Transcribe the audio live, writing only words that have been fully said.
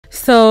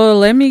So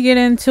let me get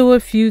into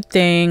a few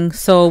things.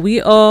 So we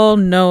all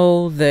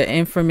know the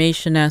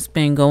information that's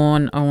been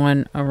going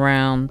on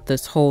around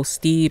this whole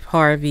Steve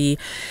Harvey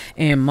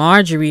and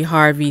Marjorie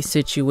Harvey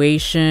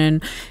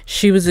situation.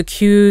 She was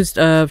accused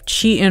of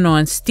cheating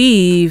on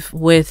Steve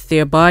with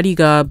their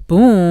bodyguard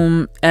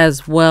Boom,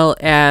 as well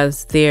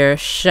as their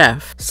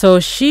chef. So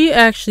she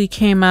actually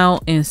came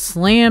out and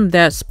slammed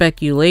that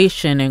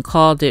speculation and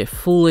called it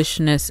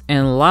foolishness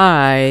and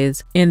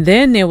lies. And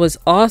then there was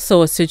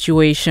also a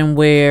situation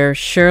where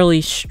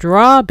Shirley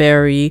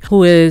Strawberry,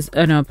 who is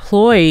an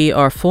employee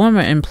or former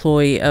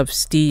employee of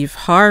Steve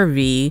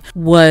Harvey,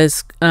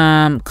 was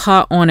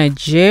caught on a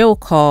jail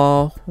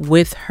call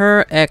with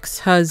her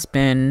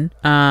ex-husband,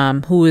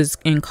 who is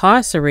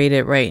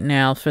incarcerated right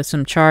now for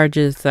some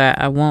charges that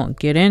I won't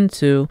get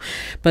into.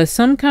 But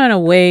some kind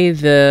of way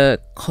the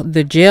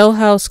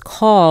jailhouse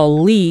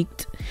call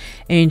leaked,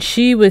 and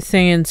she was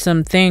saying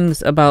some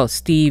things about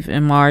Steve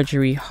and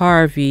Marjorie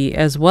Harvey,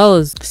 as well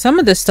as some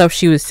of the stuff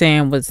she was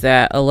saying was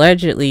that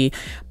allegedly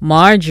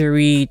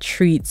Marjorie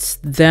treats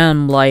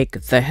them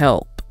like the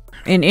help.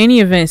 In any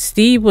event,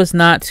 Steve was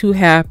not too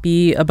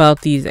happy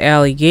about these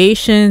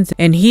allegations,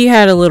 and he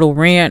had a little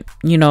rant,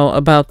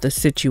 about the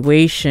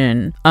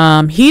situation.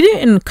 He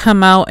didn't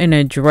come out and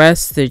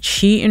address the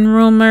cheating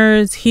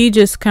rumors. He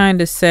just kind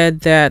of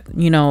said that,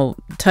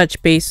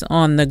 touch base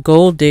on the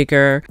gold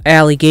digger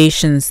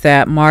allegations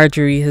that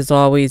Marjorie has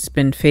always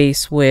been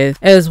faced with,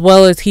 as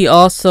well as he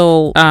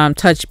also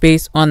touched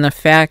base on the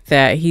fact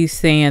that he's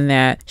saying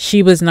that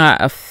she was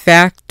not a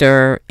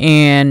factor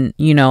in,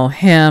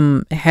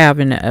 him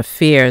having an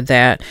affair,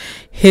 that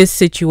his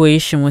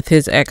situation with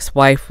his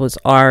ex-wife was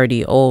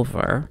already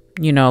over,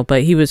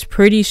 but he was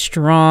pretty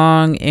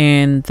strong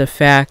in the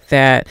fact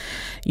that,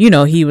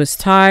 he was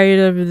tired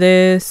of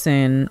this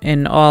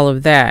and all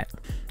of that.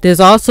 There's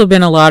also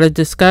been a lot of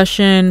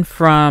discussion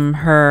from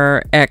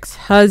her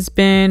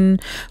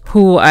ex-husband,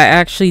 who I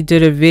actually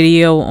did a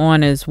video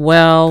on as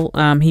well.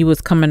 He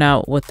was coming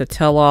out with a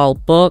tell-all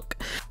book.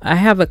 I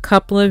have a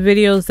couple of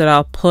videos that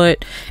I'll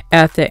put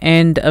at the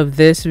end of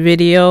this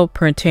video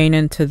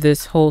pertaining to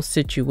this whole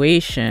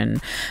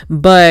situation.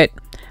 But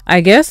I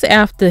guess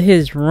after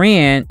his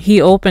rant, he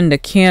opened a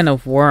can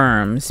of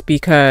worms,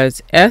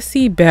 because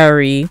Essie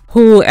Berry,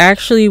 who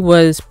actually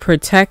was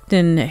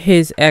protecting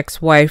his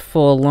ex-wife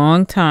for a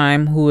long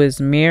time, who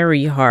is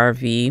Marjorie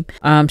Harvey,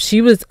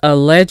 she was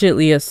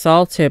allegedly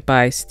assaulted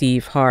by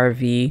Steve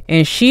Harvey,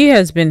 and she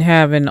has been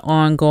having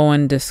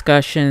ongoing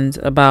discussions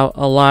about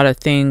a lot of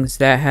things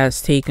that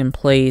has taken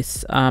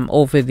place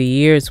over the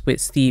years with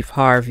Steve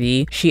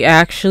Harvey. She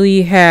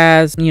actually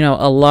has,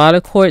 a lot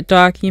of court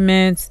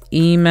documents,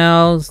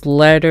 emails,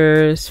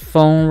 letters,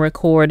 phone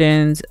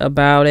recordings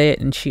about it,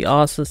 and she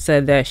also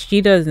said that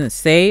she doesn't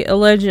say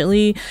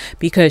allegedly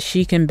because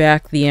she can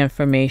back the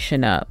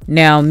information up.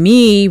 Now,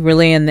 me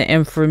relaying the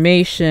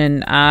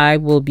information, I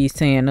will be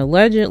saying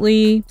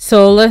allegedly.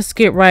 So let's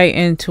get right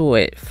into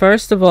it.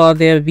 First of all,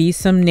 there'll be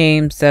some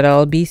names that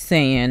I'll be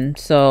saying.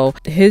 So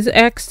his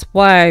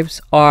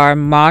ex-wives are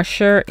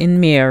Marsha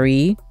and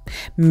Mary.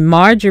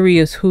 Marjorie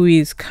is who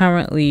he's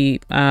currently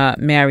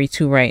married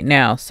to right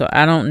now, so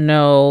I don't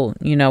know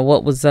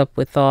what was up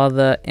with all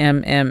the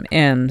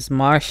MMMs,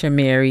 Marsha,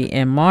 Mary,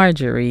 and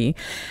Marjorie.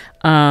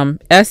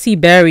 Essie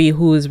Berry,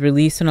 who is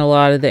releasing a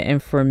lot of the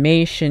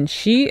information,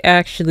 she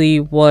actually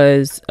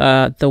was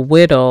the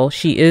widow.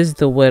 She is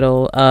the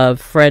widow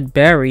of Fred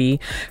Berry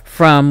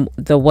from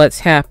the What's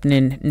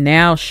Happening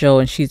Now show,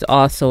 and she's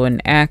also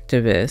an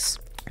activist.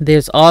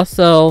 There's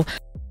also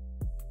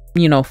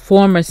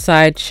former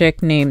side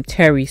chick named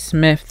Terry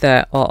Smith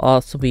that I'll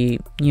also be,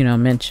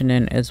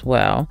 mentioning as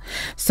well.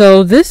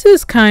 So this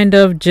is kind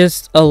of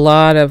just a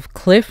lot of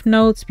cliff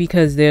notes,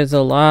 because there's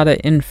a lot of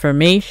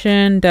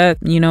information that,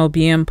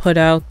 being put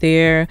out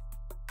there.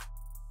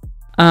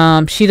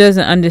 She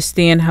doesn't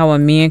understand how a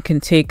man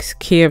can take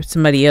care of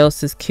somebody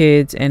else's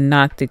kids and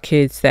not the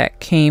kids that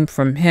came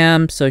from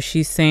him. So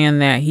she's saying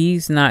that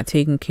he's not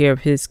taking care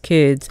of his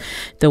kids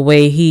the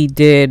way he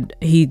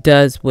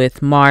does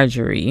with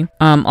Marjorie.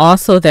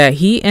 Also that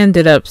he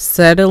ended up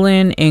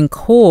settling in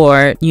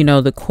court,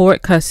 the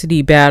court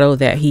custody battle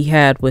that he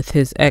had with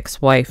his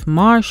ex-wife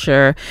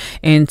Marsha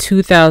in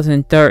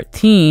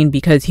 2013,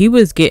 because he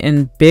was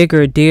getting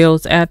bigger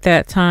deals at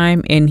that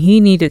time and he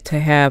needed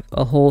to have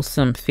a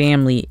wholesome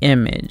family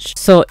image.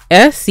 So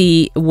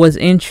Essie was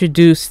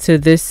introduced to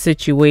this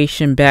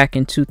situation back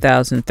in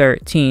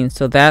 2013,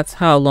 so that's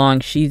how long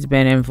she's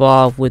been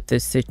involved with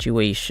this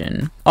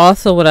situation.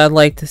 Also, what I'd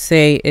like to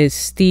say is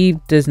Steve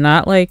does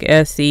not like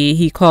Essie.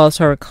 He calls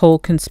her a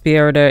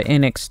co-conspirator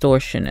and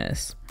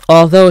extortionist,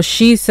 although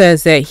she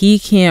says that he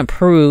can't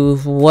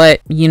prove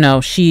what,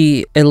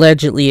 she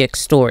allegedly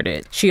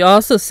extorted. She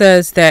also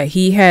says that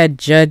he had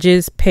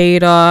judges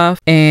paid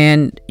off,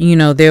 and,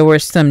 there were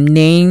some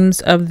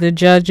names of the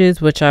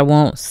judges, which I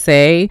won't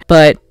say,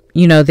 but,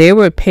 they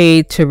were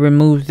paid to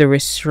remove the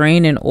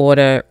restraining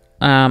order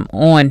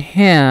on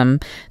him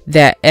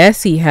that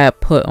Essie had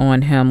put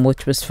on him,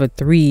 which was for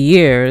 3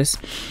 years,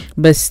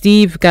 but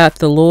Steve got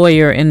the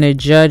lawyer and the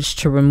judge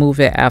to remove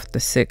it after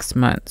 6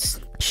 months.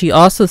 She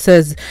also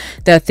says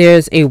that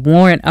there's a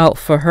warrant out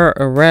for her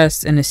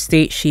arrest in a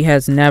state she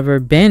has never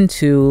been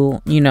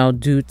to, you know,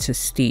 due to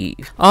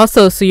Steve.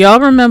 Also, so y'all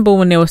remember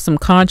when there was some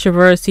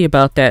controversy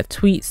about that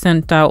tweet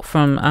sent out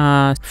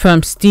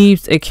from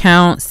Steve's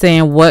account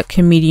saying, "What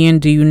comedian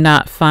do you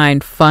not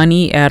find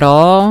funny at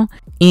all?"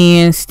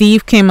 And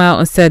Steve came out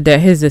and said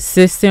that his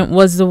assistant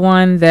was the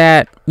one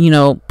that, you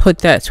know, put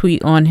that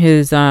tweet on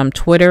his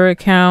Twitter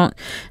account.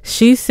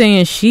 She's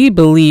saying she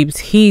believes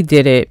he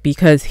did it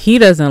because he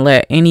doesn't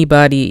let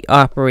anybody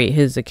operate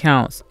his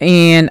accounts.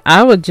 And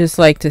I would just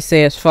like to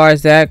say, as far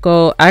as that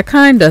go, I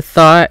kind of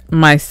thought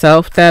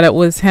myself that it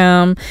was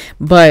him,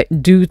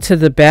 but due to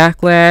the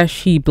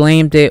backlash, he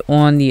blamed it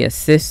on the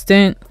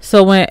assistant.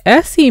 So when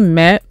Essie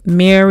met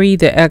Mary,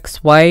 the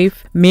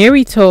ex-wife,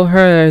 Mary told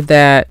her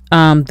that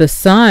the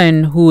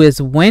son, who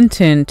is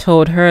Winton,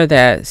 told her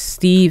that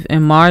Steve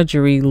and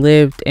Marjorie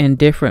lived in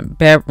different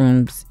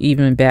bedrooms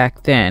even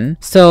back then.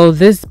 So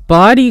this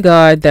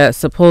bodyguard that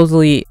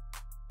supposedly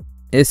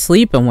is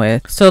sleeping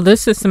with. So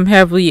this is some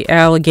heavy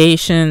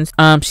allegations.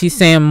 She's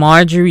saying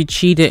Marjorie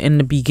cheated in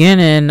the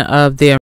beginning of their